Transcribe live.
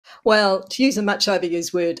Well, to use a much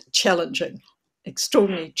overused word, challenging,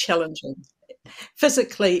 extraordinarily challenging,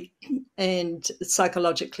 physically and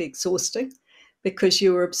psychologically exhausting, because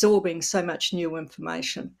you were absorbing so much new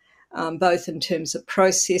information, both in terms of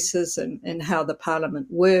processes and how the parliament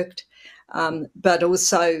worked, but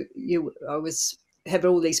also I was have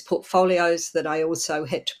all these portfolios that I also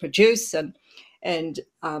had to produce, and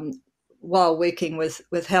while working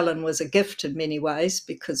with Helen was a gift in many ways,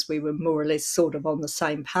 because we were more or less sort of on the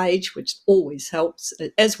same page, which always helps,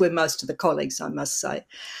 as were most of the colleagues, I must say.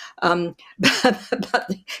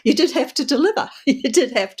 But you did have to deliver. You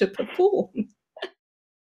did have to perform.